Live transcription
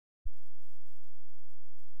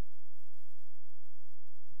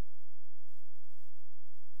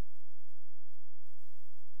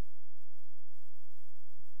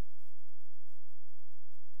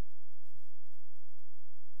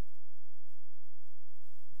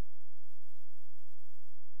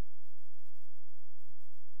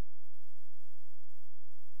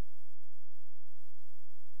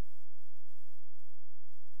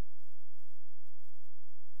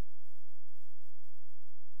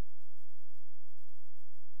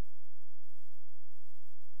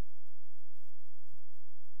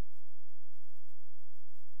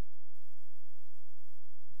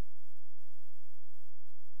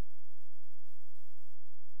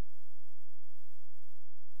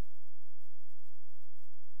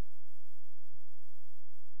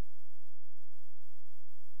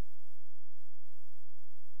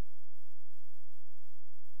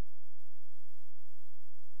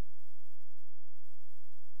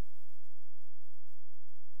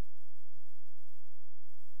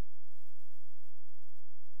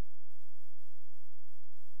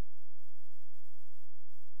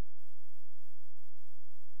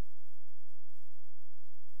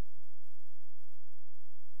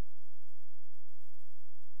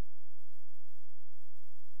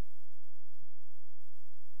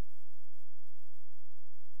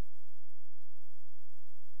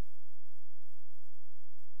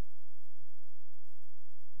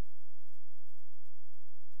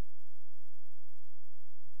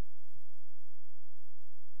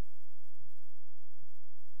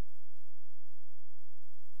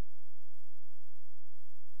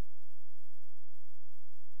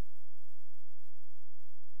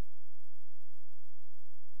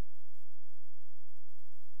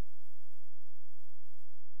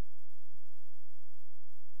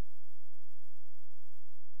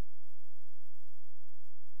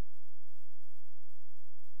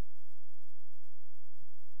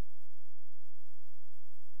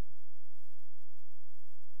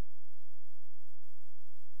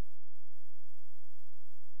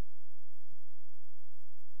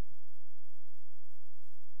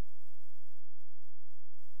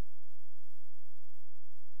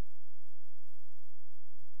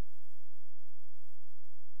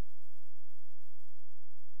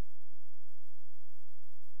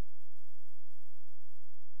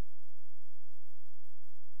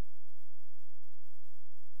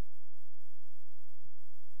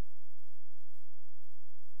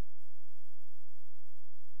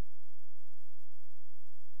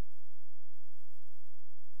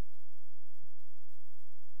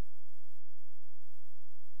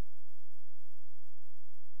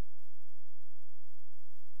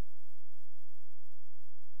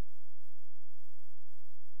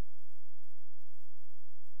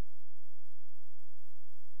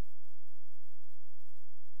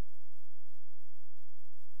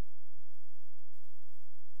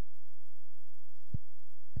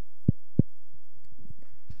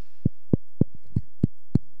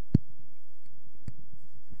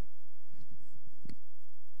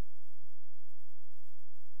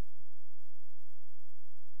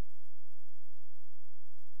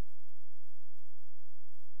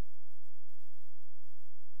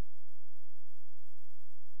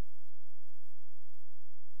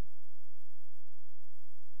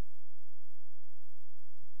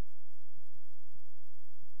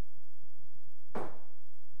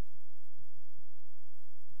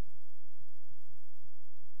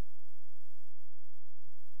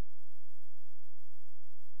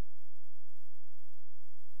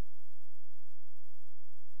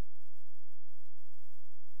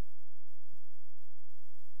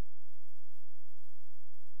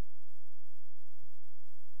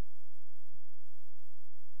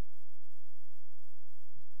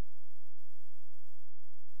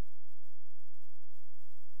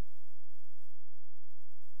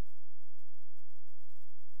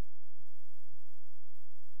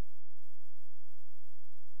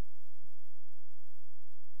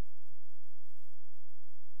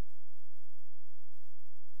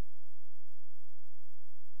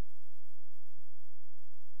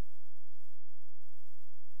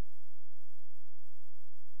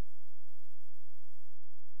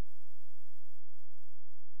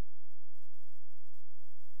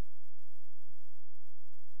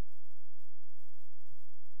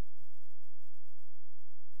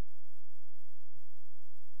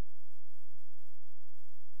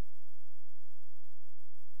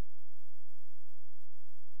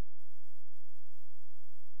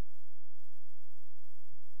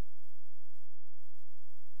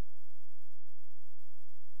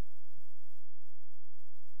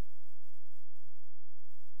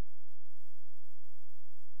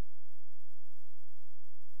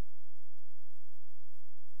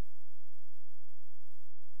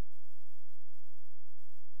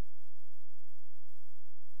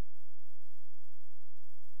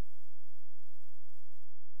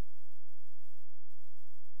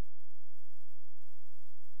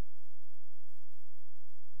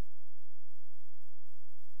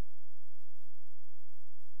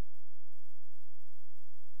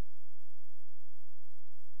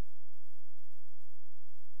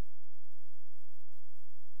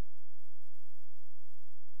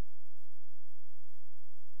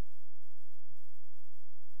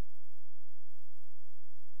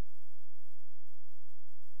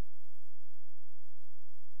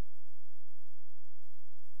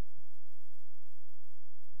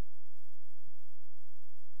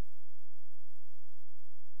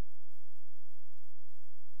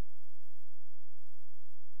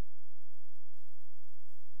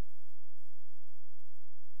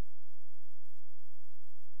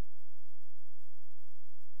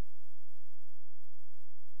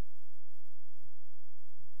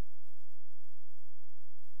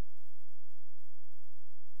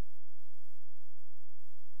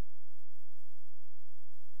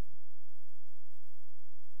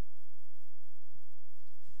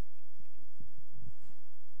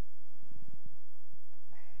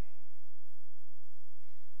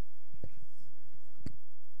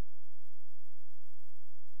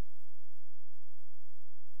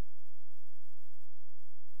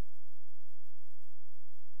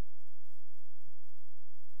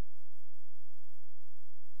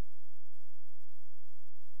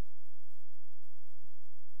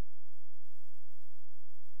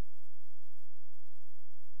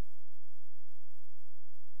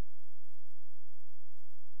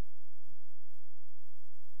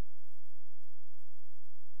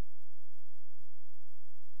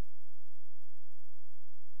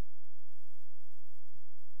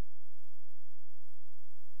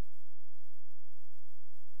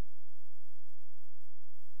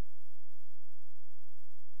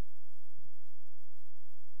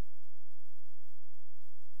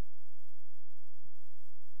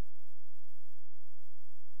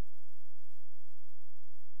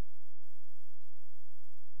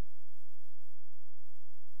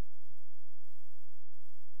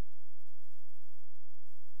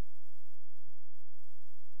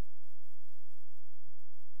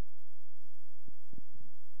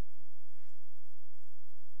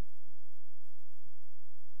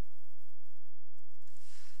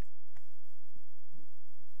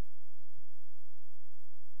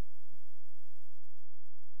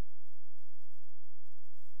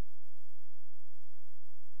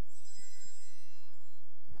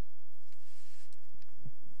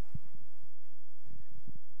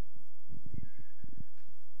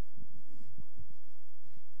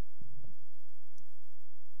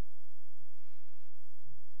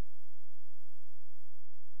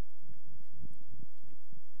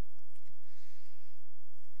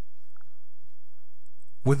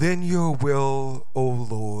Within your will, O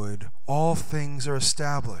Lord, all things are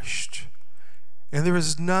established, and there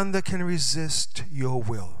is none that can resist your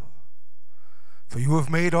will. For you have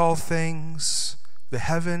made all things, the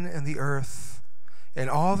heaven and the earth, and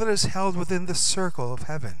all that is held within the circle of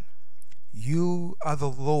heaven. You are the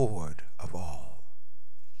Lord of all.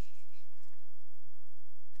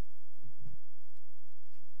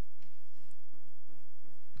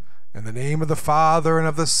 In the name of the Father, and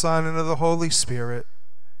of the Son, and of the Holy Spirit,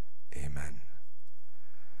 amen.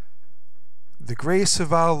 The grace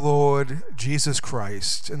of our Lord Jesus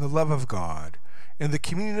Christ, and the love of God, and the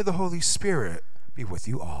communion of the Holy Spirit be with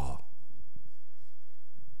you all.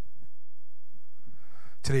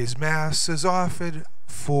 Today's Mass is offered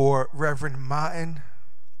for Reverend Martin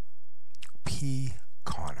P.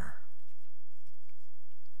 Connor.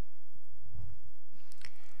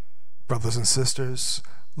 Brothers and sisters,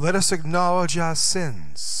 let us acknowledge our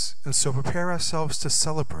sins and so prepare ourselves to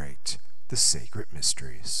celebrate the sacred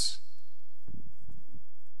mysteries.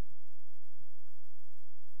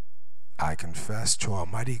 I confess to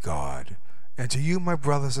Almighty God and to you, my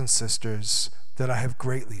brothers and sisters, that I have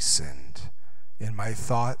greatly sinned in my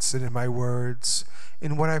thoughts and in my words,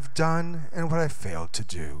 in what I've done and what I've failed to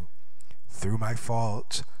do, through my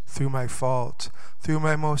fault, through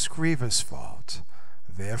my most grievous fault.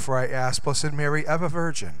 Therefore I ask Blessed Mary, ever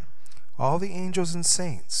Virgin, all the angels and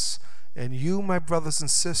saints, and you, my brothers and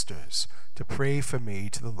sisters, to pray for me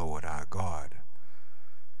to the Lord our God.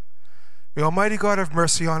 May Almighty God have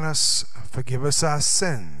mercy on us, forgive us our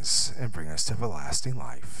sins, and bring us to everlasting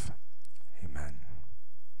life. Amen.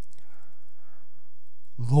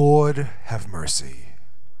 Lord, have mercy.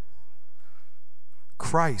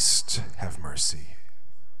 Christ, have mercy.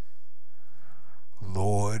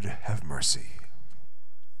 Lord, have mercy.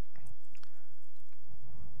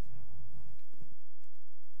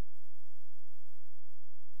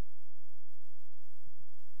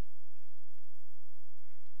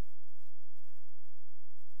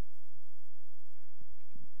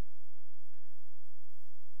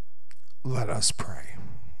 Let us pray.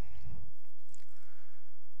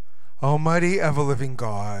 Almighty ever-living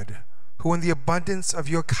God, who in the abundance of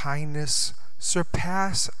your kindness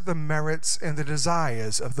surpass the merits and the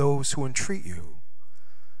desires of those who entreat you,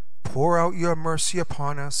 pour out your mercy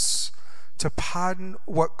upon us to pardon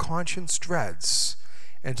what conscience dreads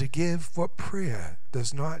and to give what prayer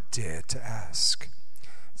does not dare to ask.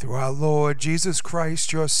 Through our Lord Jesus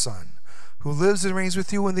Christ, your Son, who lives and reigns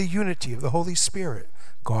with you in the unity of the Holy Spirit,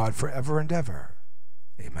 God forever and ever.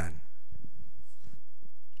 Amen.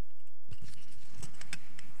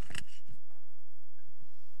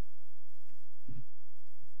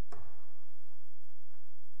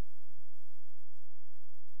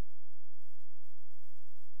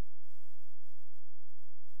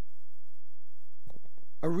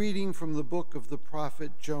 A reading from the book of the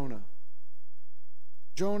prophet Jonah.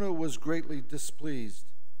 Jonah was greatly displeased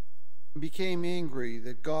and became angry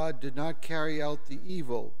that God did not carry out the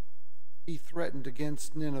evil he threatened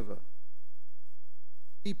against Nineveh.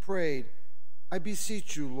 He prayed, I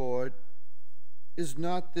beseech you, Lord, is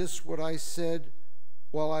not this what I said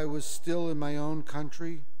while I was still in my own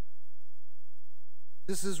country?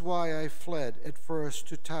 This is why I fled at first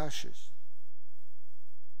to Tarshish.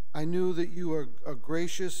 I knew that you are a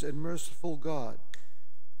gracious and merciful God,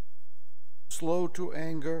 slow to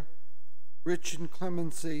anger, rich in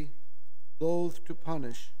clemency, loath to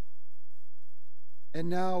punish. And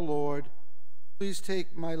now, Lord, please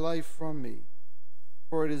take my life from me,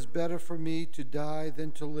 for it is better for me to die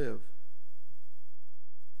than to live.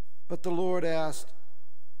 But the Lord asked,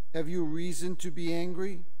 have you reason to be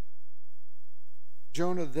angry?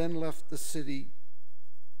 Jonah then left the city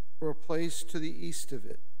for a place to the east of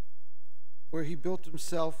it, where he built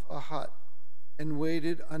himself a hut and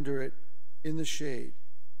waited under it in the shade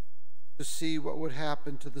to see what would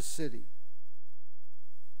happen to the city.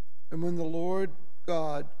 And when the Lord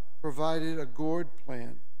God provided a gourd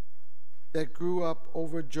plant that grew up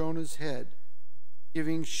over Jonah's head,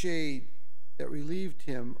 giving shade that relieved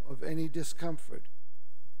him of any discomfort,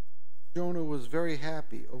 Jonah was very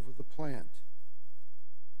happy over the plant.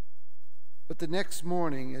 But the next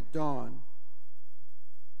morning at dawn,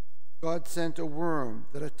 God sent a worm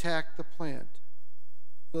that attacked the plant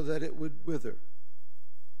so that it would wither.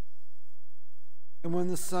 And when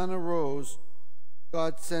the sun arose,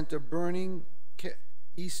 God sent a burning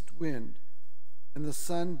east wind, and the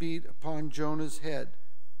sun beat upon Jonah's head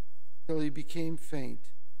till he became faint.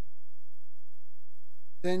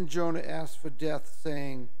 Then Jonah asked for death,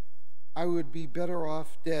 saying, I would be better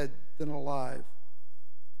off dead than alive.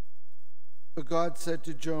 But God said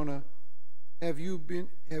to Jonah, have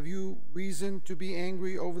you reason to be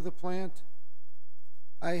angry over the plant?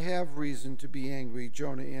 I have reason to be angry,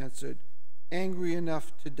 Jonah answered, angry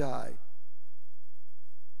enough to die.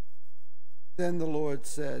 Then the Lord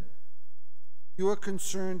said, you are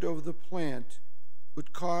concerned over the plant,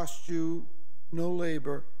 which cost you no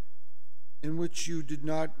labor, and which you did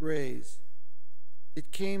not raise.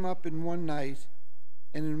 It came up in one night,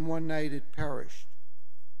 and in one night it perished.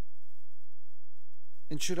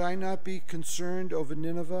 And should I not be concerned over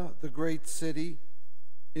Nineveh, the great city,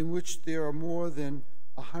 in which there are more than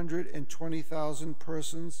 120,000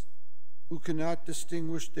 persons who cannot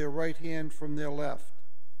distinguish their right hand from their left,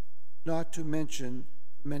 not to mention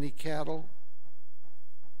many cattle?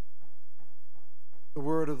 The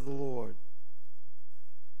word of the Lord.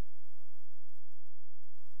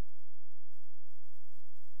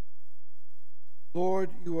 Lord,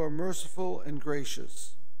 you are merciful and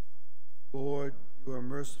gracious. Lord, you are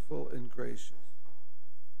merciful and gracious.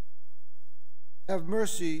 Have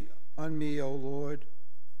mercy on me, O Lord,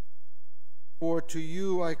 for to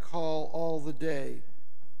you I call all the day.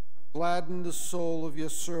 Gladden the soul of your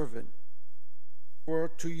servant, for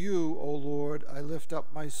to you, O Lord, I lift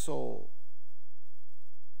up my soul.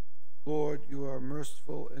 Lord, you are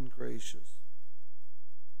merciful and gracious.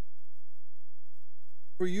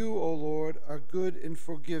 For you, O Lord, are good and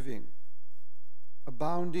forgiving,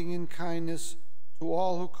 abounding in kindness to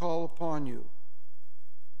all who call upon you.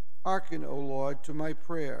 Hearken, O Lord, to my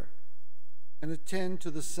prayer, and attend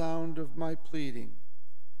to the sound of my pleading.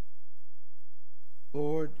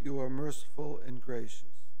 Lord, you are merciful and gracious.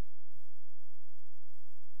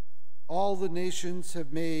 All the nations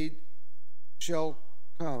shall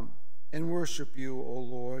come and worship you, O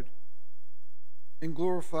Lord, and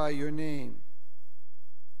glorify your name.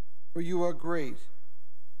 For you are great,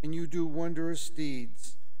 and you do wondrous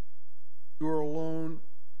deeds. You are alone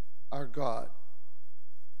our God.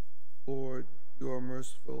 Lord, you are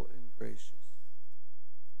merciful and gracious.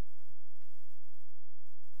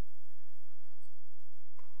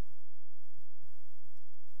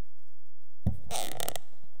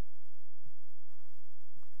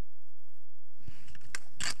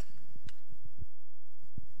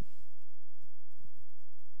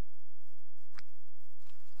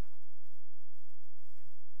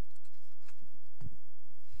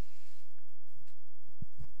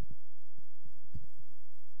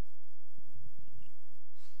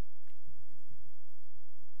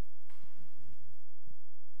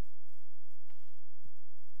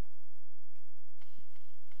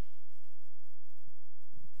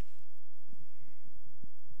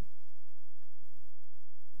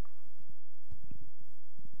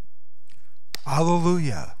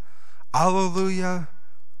 Alleluia, alleluia,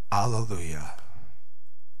 alleluia.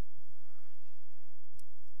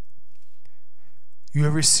 You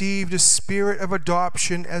have received a spirit of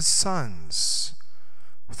adoption as sons,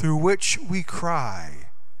 through which we cry,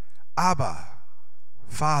 Abba,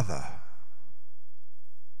 Father.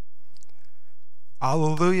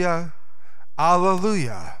 Alleluia,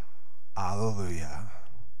 alleluia, alleluia.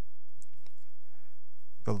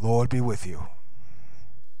 The Lord be with you.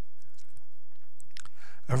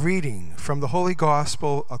 A reading from the Holy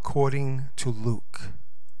Gospel according to Luke.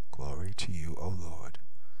 Glory to you, O Lord.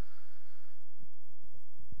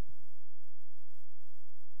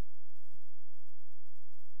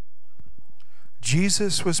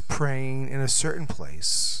 Jesus was praying in a certain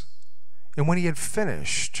place, and when he had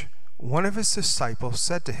finished, one of his disciples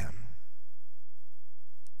said to him,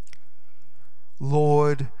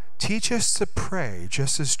 Lord, teach us to pray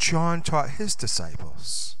just as John taught his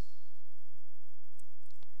disciples.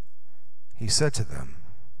 He said to them,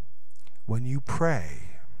 when you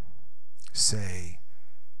pray, say,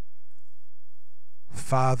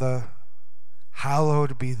 Father,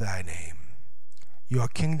 hallowed be thy name. Your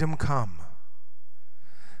kingdom come.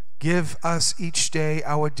 Give us each day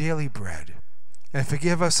our daily bread, and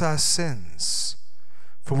forgive us our sins,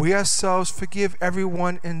 for we ourselves forgive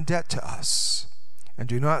everyone in debt to us, and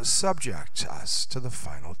do not subject us to the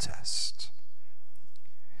final test.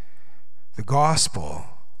 The Gospel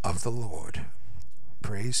of the Lord.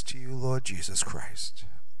 Praise to you, Lord Jesus Christ.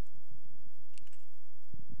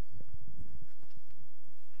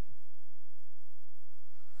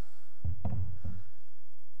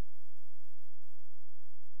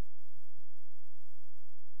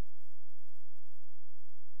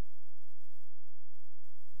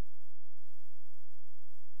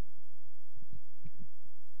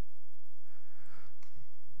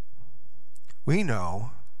 We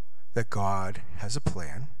know that God has a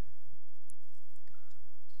plan,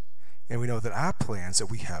 and we know that our plans that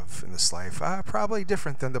we have in this life are probably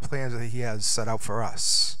different than the plans that he has set out for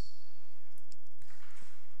us.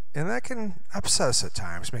 And that can upset us at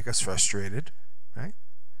times, make us frustrated, right?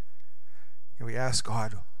 And we ask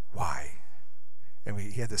God, why? And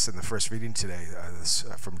we had this in the first reading today,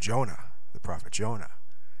 from Jonah, the prophet Jonah,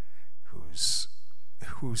 who's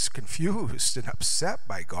confused and upset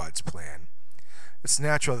by God's plan. It's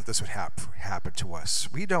natural that this would happen to us.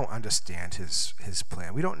 We don't understand his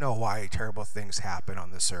plan. We don't know why terrible things happen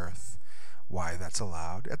on this earth, why that's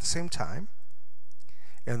allowed. At the same time,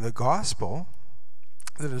 in the gospel,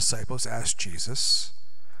 the disciples asked Jesus,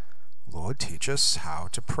 Lord, teach us how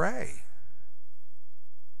to pray.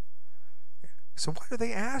 So why do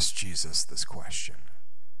they ask Jesus this question?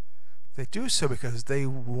 They do so because they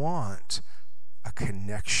want a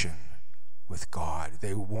connection with God.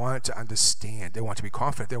 They want to understand. They want to be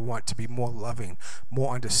confident. They want to be more loving,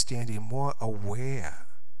 more understanding, more aware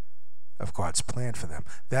of God's plan for them.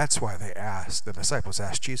 That's why the disciples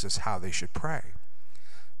asked Jesus how they should pray.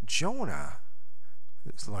 Jonah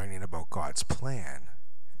is learning about God's plan,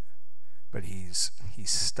 but he's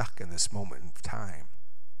stuck in this moment of time.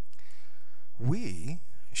 We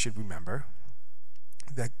should remember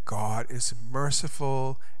that God is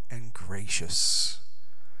merciful and gracious.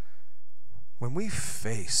 When we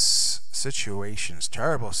face situations,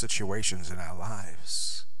 terrible situations in our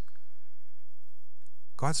lives,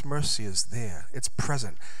 God's mercy is there. It's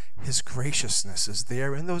present. His graciousness is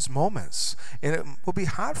there in those moments. And it will be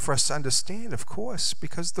hard for us to understand, of course,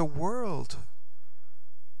 because the world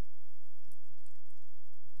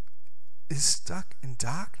is stuck in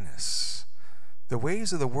darkness. The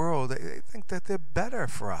ways of the world, they think that they're better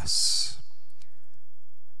for us.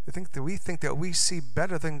 They think that we see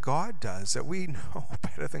better than God does, that we know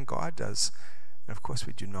better than God does. And of course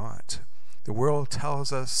we do not. The world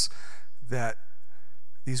tells us that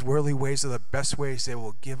these worldly ways are the best ways. They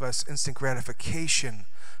will give us instant gratification.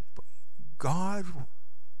 But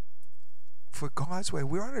for God's way,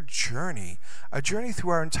 we're on a journey through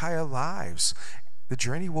our entire lives. The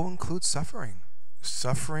journey will include suffering.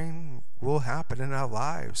 Suffering will happen in our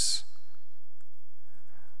lives.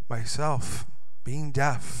 Myself, being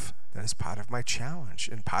deaf, that is part of my challenge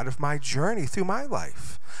and part of my journey through my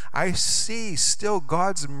life. I see still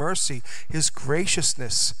God's mercy, His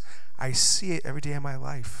graciousness. I see it every day in my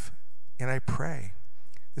life, and I pray.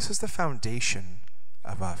 This is the foundation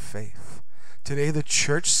of our faith. Today the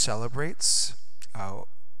church celebrates our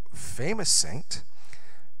famous saint,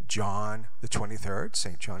 John the 23rd,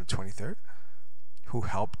 St. John the 23rd, who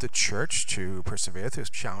helped the church to persevere through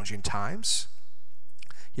challenging times.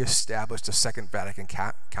 He established the Second Vatican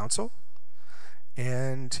Council,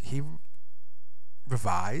 and he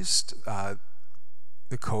revised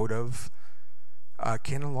the Code of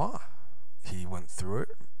Canon Law. He went through it,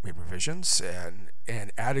 made revisions,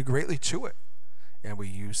 and added greatly to it. And we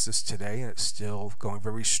use this today, and it's still going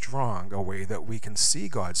very strong, a way that we can see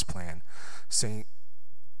God's plan. St.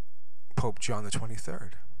 Pope John the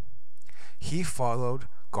 23rd. He followed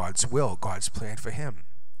God's will, God's plan for him.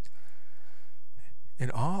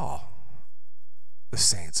 And all the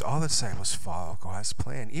saints, all the disciples follow God's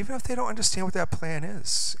plan, even if they don't understand what that plan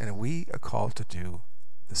is. And we are called to do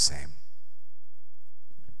the same.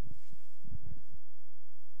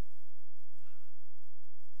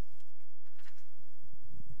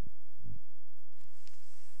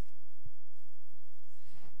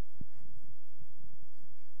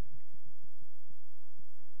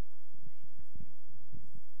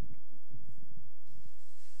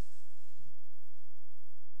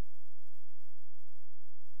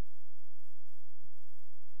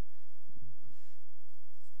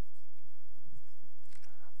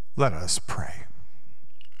 Let us pray.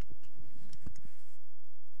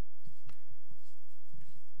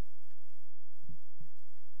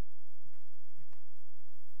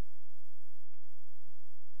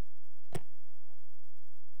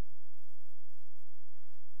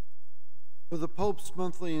 For the Pope's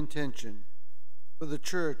monthly intention, for the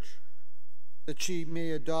Church, that she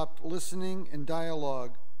may adopt listening and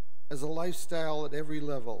dialogue as a lifestyle at every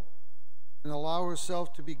level, and allow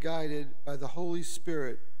herself to be guided by the Holy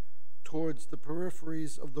Spirit towards the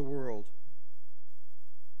peripheries of the world.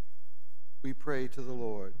 We pray to the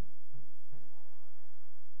Lord.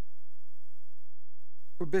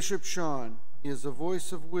 For Bishop Sean, he is a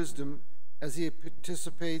voice of wisdom as he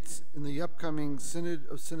participates in the upcoming Synod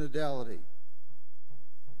of Synodality.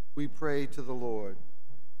 We pray to the Lord.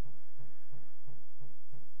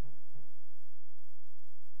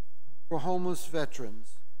 For homeless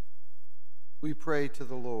veterans, we pray to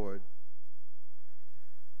the Lord.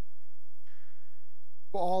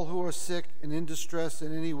 For all who are sick and in distress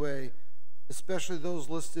in any way, especially those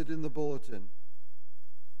listed in the bulletin,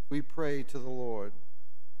 we pray to the Lord.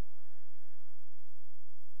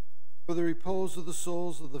 For the repose of the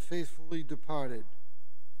souls of the faithfully departed,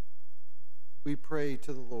 we pray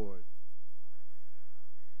to the Lord.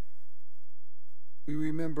 We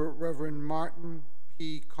remember Reverend Martin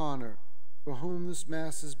P. Connor, for whom this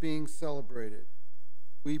Mass is being celebrated.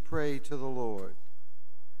 We pray to the Lord.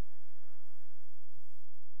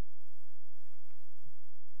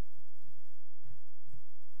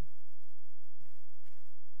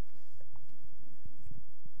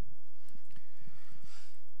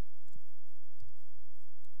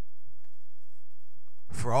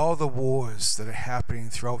 For all the wars that are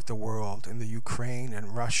happening throughout the world, in the Ukraine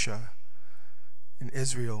and Russia, in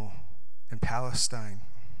Israel and Palestine,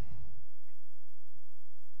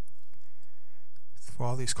 for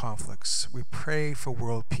all these conflicts, we pray for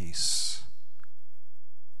world peace.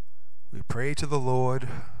 We pray to the Lord.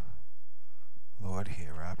 Lord,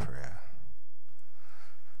 hear our prayer.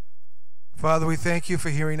 Father, we thank you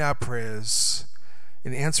for hearing our prayers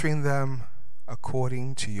and answering them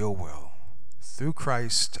according to your will. Through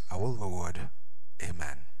Christ our Lord.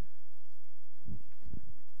 Amen.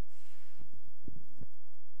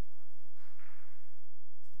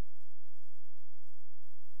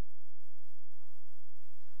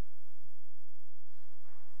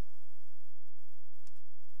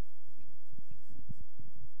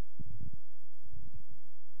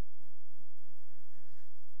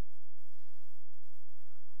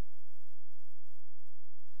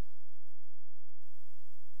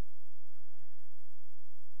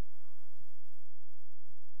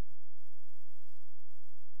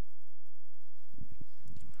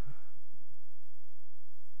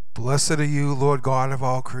 Blessed are you, Lord God of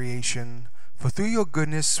all creation, for through your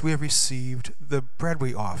goodness we have received the bread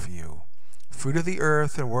we offer you. Fruit of the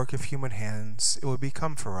earth and work of human hands, it will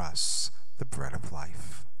become for us the bread of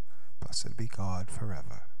life. Blessed be God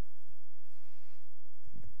forever.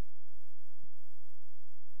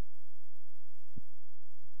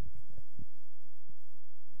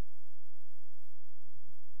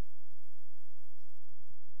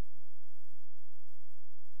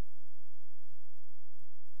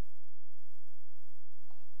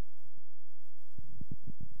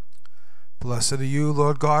 Blessed are you,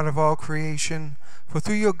 Lord God of all creation, for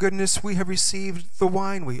through your goodness we have received the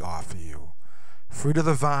wine we offer you. Fruit of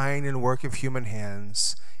the vine and work of human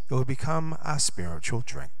hands, it will become our spiritual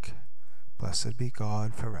drink. Blessed be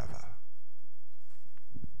God forever.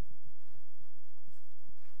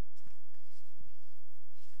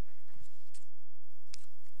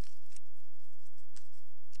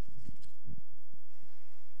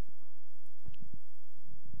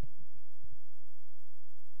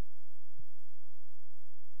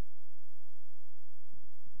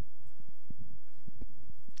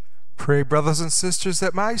 Pray, brothers and sisters,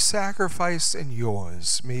 that my sacrifice and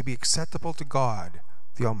yours may be acceptable to God,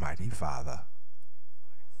 the Almighty Father.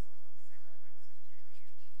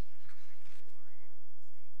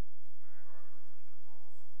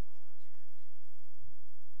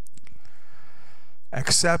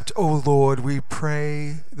 Accept, O Lord, we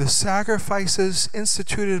pray, the sacrifices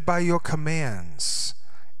instituted by your commands,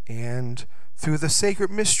 and through the sacred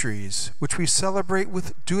mysteries which we celebrate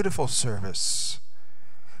with dutiful service,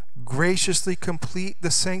 graciously complete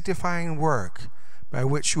the sanctifying work by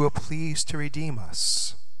which you are pleased to redeem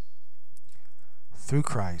us. Through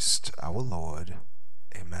Christ our Lord.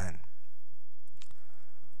 Amen.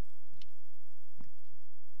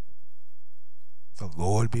 The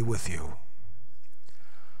Lord be with you.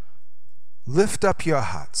 Lift up your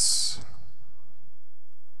hearts.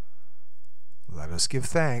 Let us give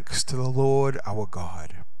thanks to the Lord our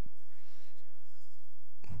God.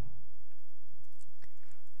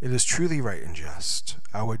 It is truly right and just,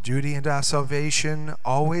 our duty and our salvation,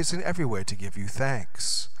 always and everywhere to give you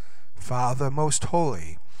thanks. Father, most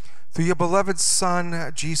holy, through your beloved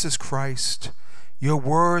Son, Jesus Christ, your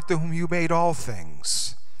Word, through whom you made all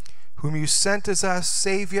things, whom you sent as our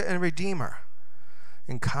Savior and Redeemer,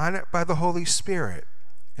 incarnate by the Holy Spirit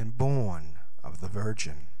and born of the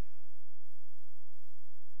Virgin.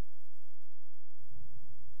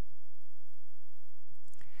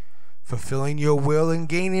 Fulfilling your will and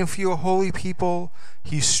gaining for your holy people,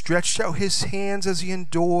 he stretched out his hands as he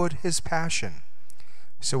endured his passion,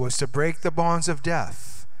 so as to break the bonds of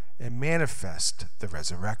death and manifest the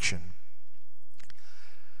resurrection.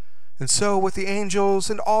 And so with the angels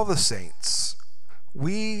and all the saints,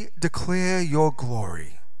 we declare your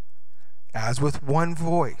glory, as with one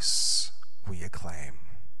voice we acclaim.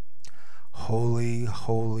 Holy,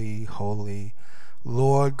 holy, holy,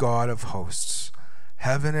 Lord God of hosts,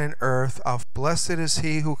 heaven and earth, blessed is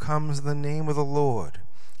he who comes in the name of the Lord.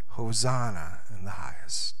 Hosanna in the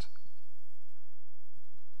highest.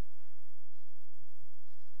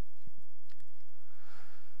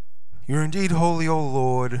 You're indeed holy, O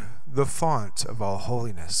Lord, the font of all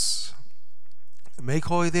holiness. Make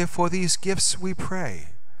holy, therefore, these gifts, we pray,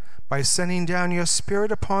 by sending down your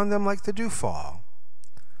Spirit upon them like the dewfall,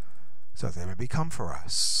 so that they may become for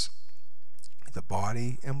us the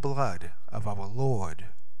body and blood of our Lord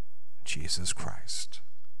Jesus Christ.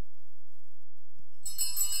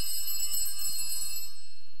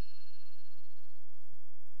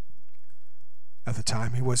 At the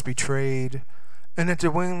time he was betrayed and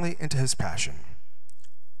entered willingly into his passion,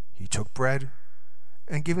 he took bread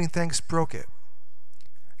and, giving thanks, broke it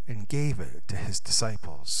and gave it to his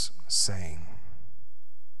disciples, saying,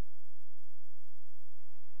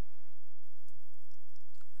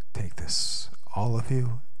 "Take this, all of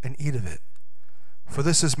you, and eat of it, for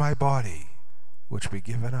this is my body, which will be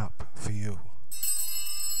given up for you."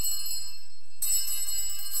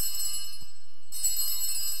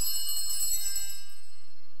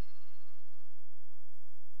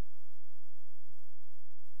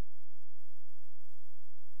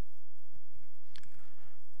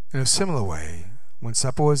 In a similar way, when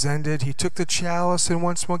supper was ended, he took the chalice, and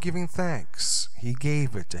once more giving thanks, he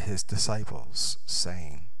gave it to his disciples,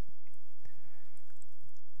 saying,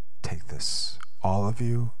 "Take this, all of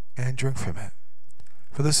you, and drink from it,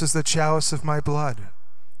 for this is the chalice of my blood,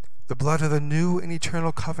 the blood of the new and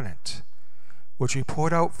eternal covenant, which we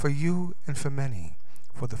poured out for you and for many,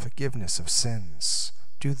 for the forgiveness of sins.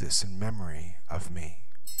 Do this in memory of me."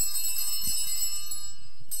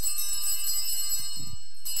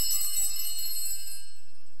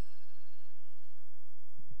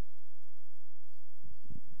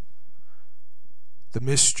 The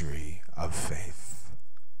mystery of faith.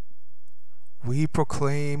 We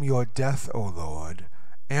proclaim your death, O Lord,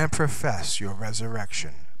 and profess your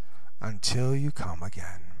resurrection until you come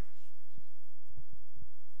again.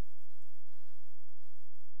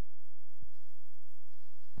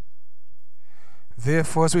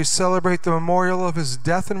 Therefore, as we celebrate the memorial of his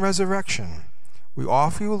death and resurrection, we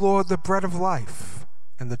offer you, Lord, the bread of life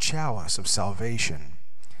and the chalice of salvation,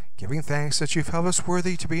 giving thanks that you've held us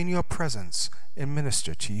worthy to be in your presence and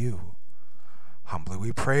minister to you. Humbly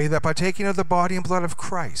we pray that by taking of the body and blood of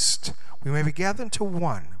Christ, we may be gathered into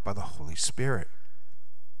one by the Holy Spirit.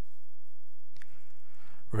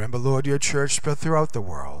 Remember, Lord, your church spread throughout the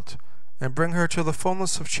world, and bring her to the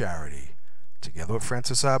fullness of charity, together with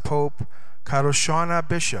Francis our Pope, Cardinal Sean our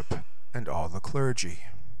Bishop, and all the clergy.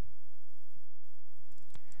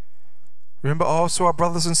 Remember also our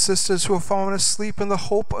brothers and sisters who have fallen asleep in the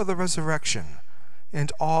hope of the resurrection,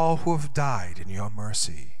 and all who have died in your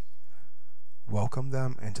mercy. Welcome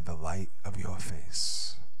them into the light of your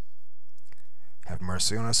face. Have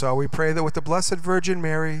mercy on us all, we pray, that with the Blessed Virgin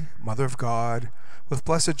Mary, Mother of God, with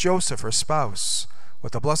blessed Joseph, her spouse,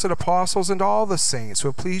 with the blessed apostles and all the saints who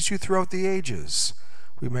have pleased you throughout the ages,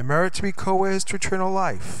 we may merit to be co-heirs to eternal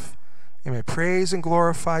life, and may praise and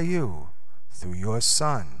glorify you through your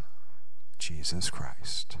Son, Jesus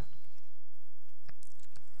Christ.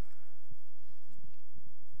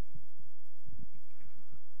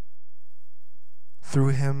 Through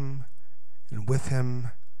him, and with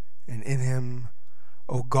him, and in him,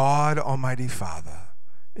 O God, Almighty Father,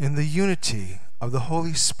 in the unity of the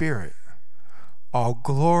Holy Spirit, all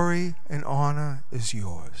glory and honor is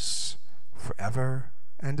yours, forever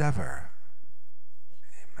and ever.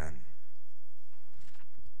 Amen.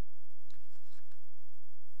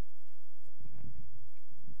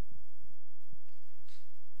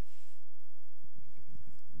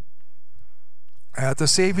 At the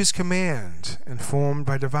Savior's command, informed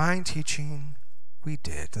by divine teaching, we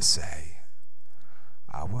dare to say,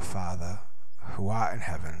 Our Father, who art in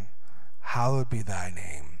heaven, hallowed be thy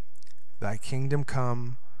name. Thy kingdom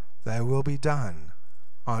come, thy will be done,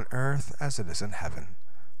 on earth as it is in heaven.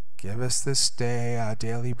 Give us this day our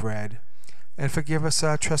daily bread, and forgive us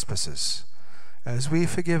our trespasses, as we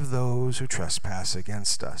forgive those who trespass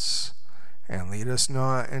against us. And lead us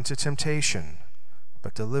not into temptation,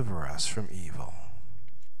 but deliver us from evil.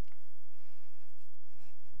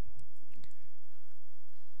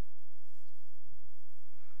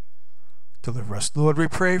 Deliver us, Lord, we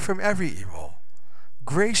pray, from every evil.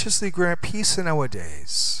 Graciously grant peace in our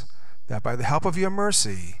days, that by the help of your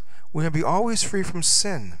mercy we may be always free from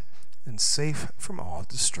sin and safe from all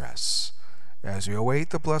distress, as we await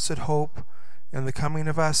the blessed hope and the coming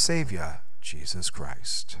of our Savior, Jesus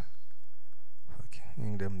Christ. For the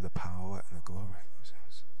kingdom, the power, and the glory.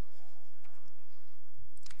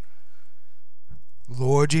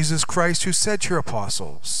 Lord Jesus Christ, who said to your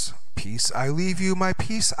apostles, Peace I leave you, my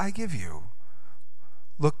peace I give you.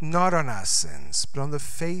 Look not on our sins, but on the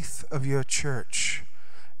faith of your church,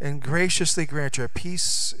 and graciously grant your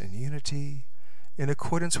peace and unity in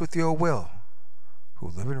accordance with your will, who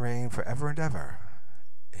live and reign forever and ever.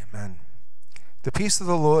 Amen. The peace of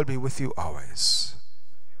the Lord be with you always.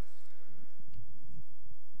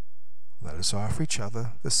 Let us offer each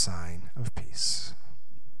other the sign of peace.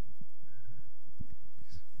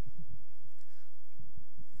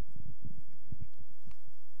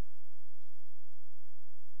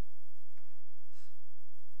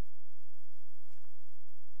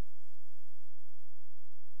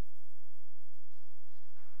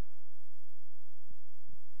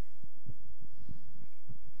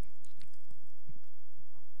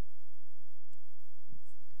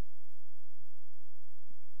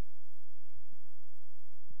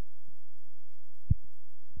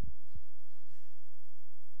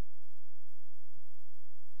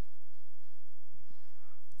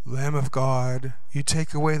 Lamb of God, you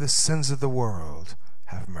take away the sins of the world,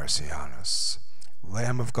 have mercy on us.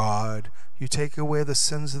 Lamb of God, you take away the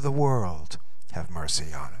sins of the world, have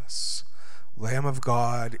mercy on us. Lamb of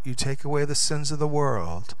God, you take away the sins of the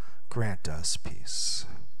world, grant us peace.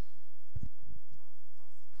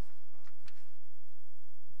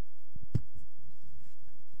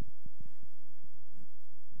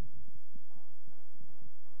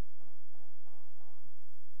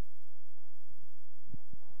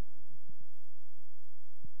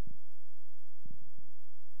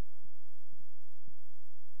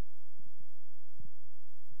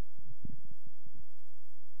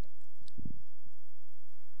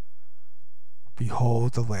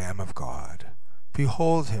 Behold the Lamb of God.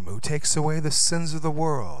 Behold him who takes away the sins of the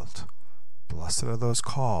world. Blessed are those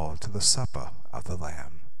called to the supper of the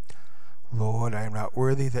Lamb. Lord, I am not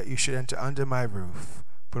worthy that you should enter under my roof,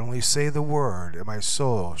 but only say the word, and my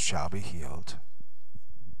soul shall be healed.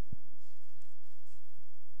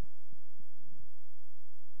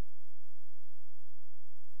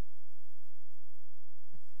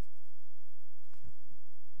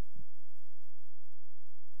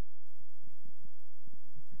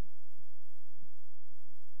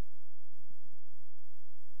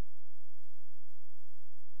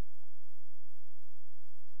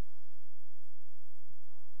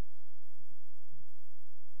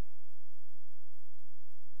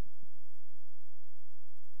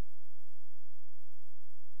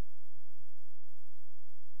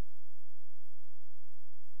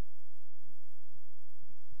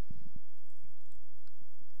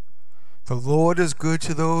 The Lord is good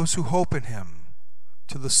to those who hope in him,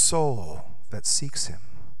 to the soul that seeks him.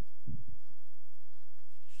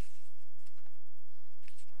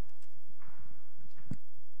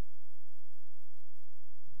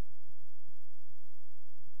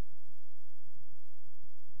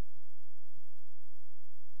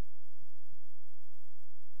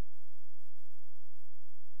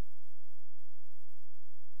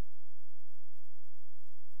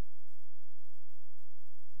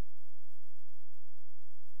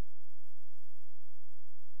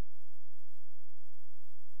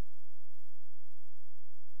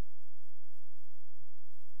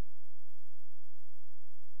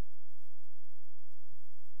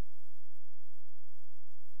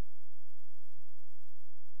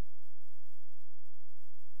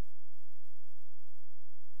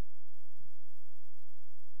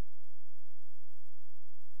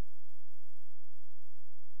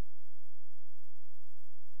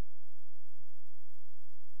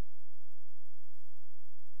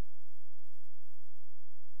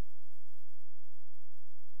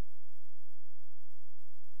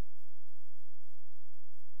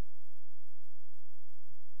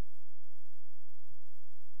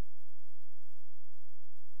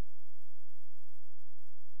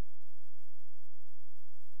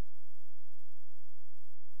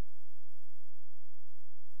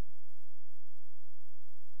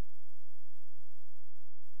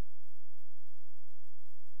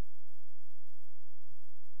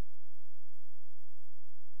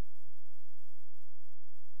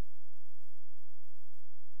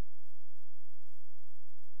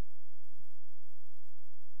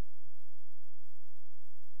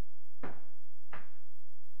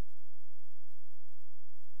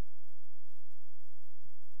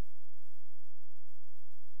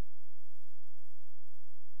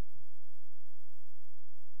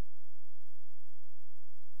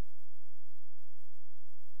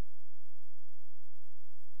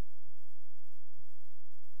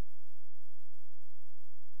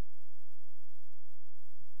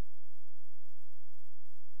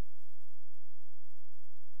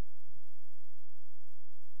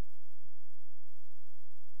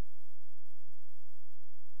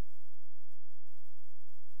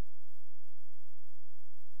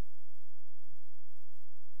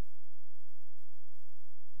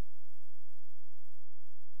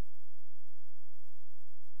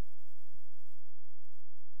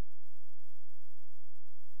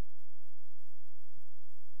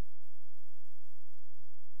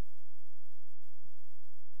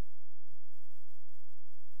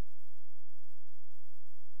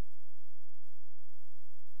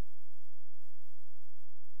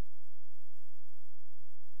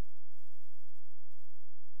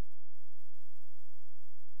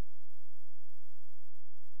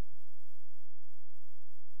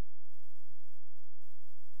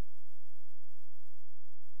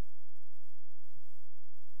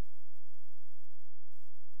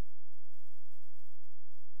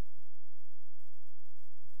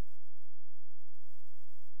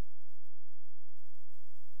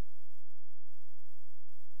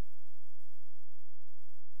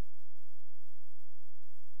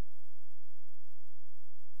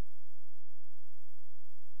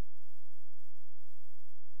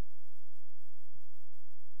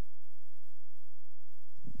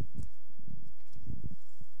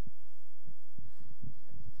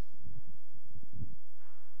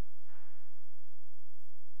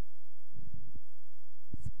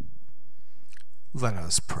 Let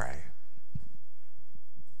us pray.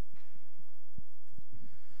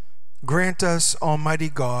 Grant us, Almighty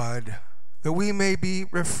God, that we may be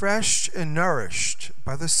refreshed and nourished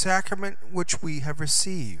by the sacrament which we have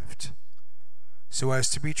received, so as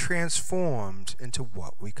to be transformed into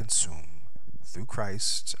what we consume. Through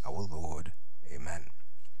Christ our Lord. Amen.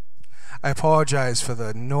 I apologize for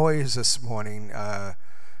the noise this morning. I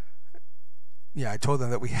told them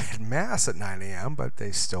that we had Mass at 9 a.m., but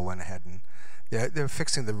they still went ahead and they're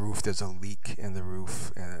fixing the roof. There's a leak in the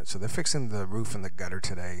roof, so they're fixing the roof and the gutter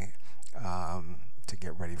today to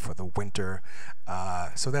get ready for the winter.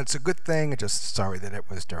 So that's a good thing. Just sorry that it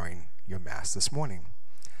was during your Mass this morning.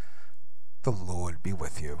 The Lord be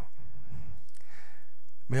with you.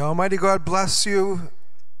 May Almighty God bless you,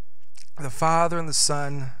 the Father and the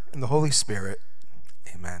Son and the Holy Spirit.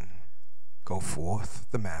 Amen. Go forth.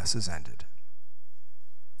 The Mass is ended.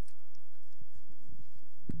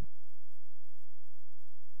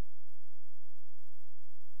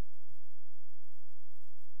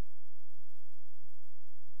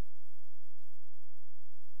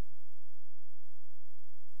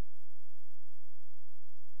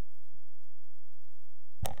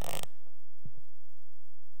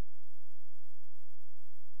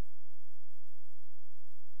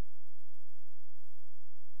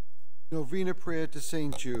 Novena prayer to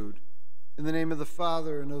St. Jude. In the name of the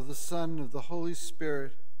Father, and of the Son, and of the Holy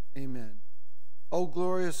Spirit. Amen. O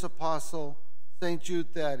glorious apostle, St.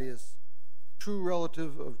 Jude Thaddeus, true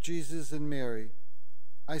relative of Jesus and Mary,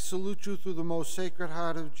 I salute you through the most sacred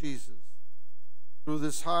heart of Jesus. Through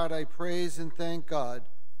this heart I praise and thank God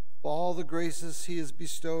for all the graces he has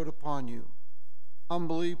bestowed upon you.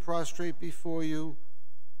 Humbly prostrate before you,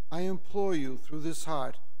 I implore you through this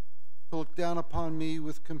heart to look down upon me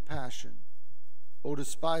with compassion. O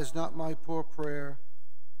despise not my poor prayer.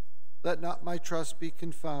 Let not my trust be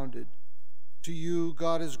confounded. To you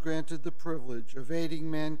God has granted the privilege of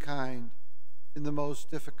aiding mankind in the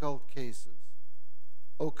most difficult cases.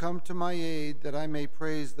 O come to my aid that I may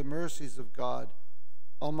praise the mercies of God.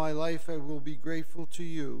 All my life I will be grateful to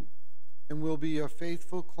you and will be your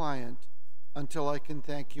faithful client until I can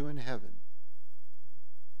thank you in heaven.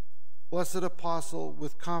 Blessed Apostle,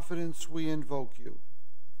 with confidence we invoke you.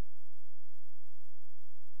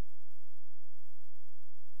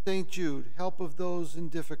 St. Jude, help of those in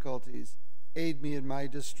difficulties, aid me in my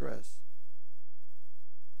distress.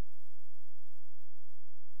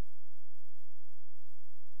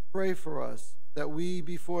 Pray for us that we,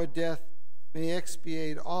 before death, may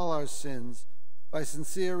expiate all our sins by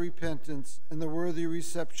sincere repentance and the worthy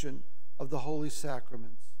reception of the holy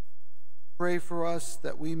sacraments. Pray for us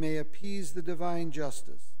that we may appease the divine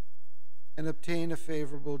justice and obtain a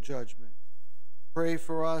favorable judgment. Pray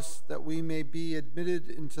for us that we may be admitted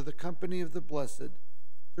into the company of the blessed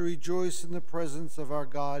to rejoice in the presence of our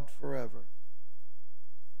God forever.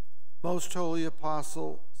 Most holy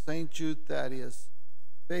Apostle, St. Jude Thaddeus,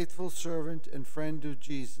 faithful servant and friend of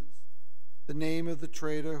Jesus, the name of the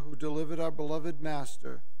traitor who delivered our beloved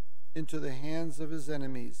Master into the hands of his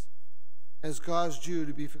enemies, has caused you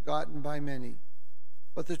to be forgotten by many,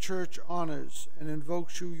 but the Church honors and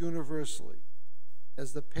invokes you universally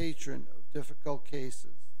as the patron of difficult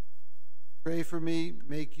cases. Pray for me,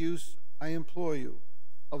 make use, I implore you,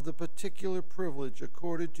 of the particular privilege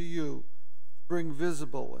accorded to you to bring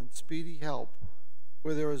visible and speedy help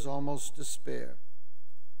where there is almost despair.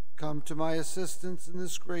 Come to my assistance in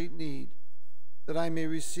this great need, that I may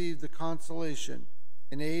receive the consolation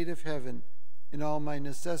and aid of heaven in all my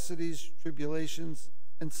necessities, tribulations,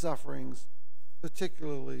 and sufferings,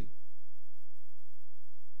 particularly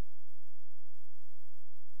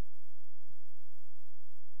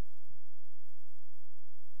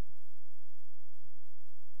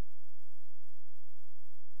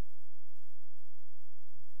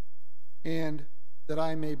and that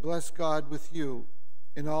I may bless God with you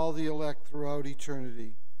and all the elect throughout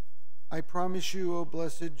eternity. I promise you, O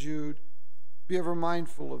blessed Jude, be ever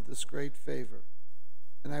mindful of this great favor,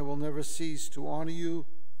 and I will never cease to honor you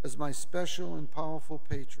as my special and powerful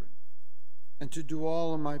patron, and to do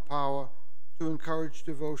all in my power to encourage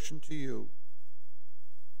devotion to you.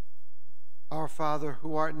 Our Father,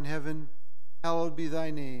 who art in heaven, hallowed be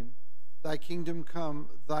thy name. Thy kingdom come,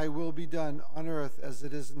 thy will be done on earth as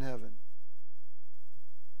it is in heaven.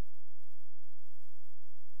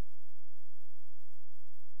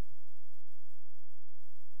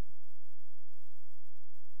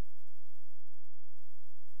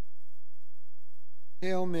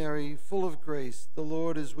 Hail Mary, full of grace, the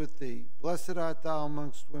Lord is with thee. Blessed art thou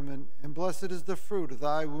amongst women, and blessed is the fruit of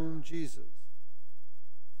thy womb, Jesus.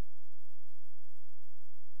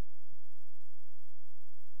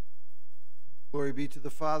 Glory be to the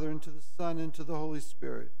Father, and to the Son, and to the Holy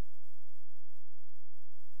Spirit.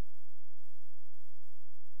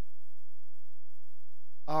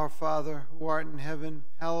 Our Father, who art in heaven,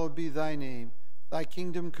 hallowed be thy name. Thy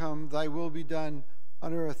kingdom come, thy will be done,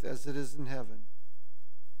 on earth as it is in heaven.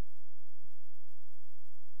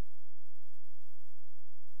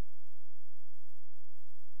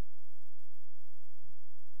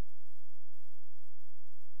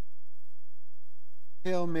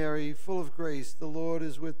 Hail Mary, full of grace, the Lord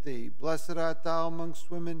is with thee. Blessed art thou amongst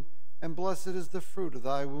women, and blessed is the fruit of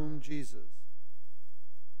thy womb, Jesus.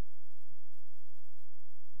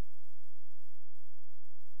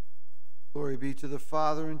 Glory be to the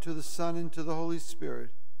Father, and to the Son, and to the Holy Spirit.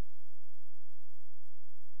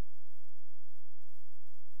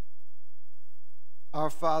 Our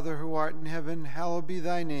Father, who art in heaven, hallowed be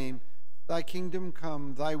thy name. Thy kingdom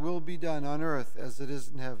come, thy will be done on earth as it is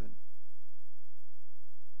in heaven.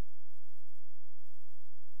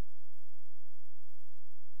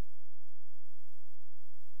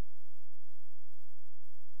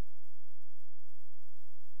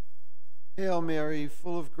 Hail Mary,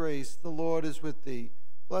 full of grace, the Lord is with thee.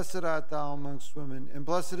 Blessed art thou amongst women, and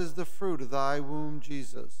blessed is the fruit of thy womb,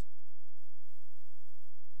 Jesus.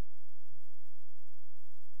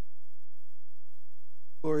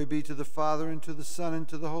 Glory be to the Father, and to the Son, and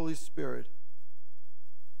to the Holy Spirit.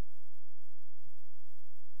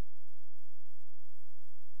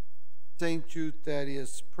 Saint Jude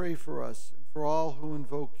Thaddeus, pray for us and for all who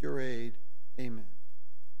invoke your aid. Amen.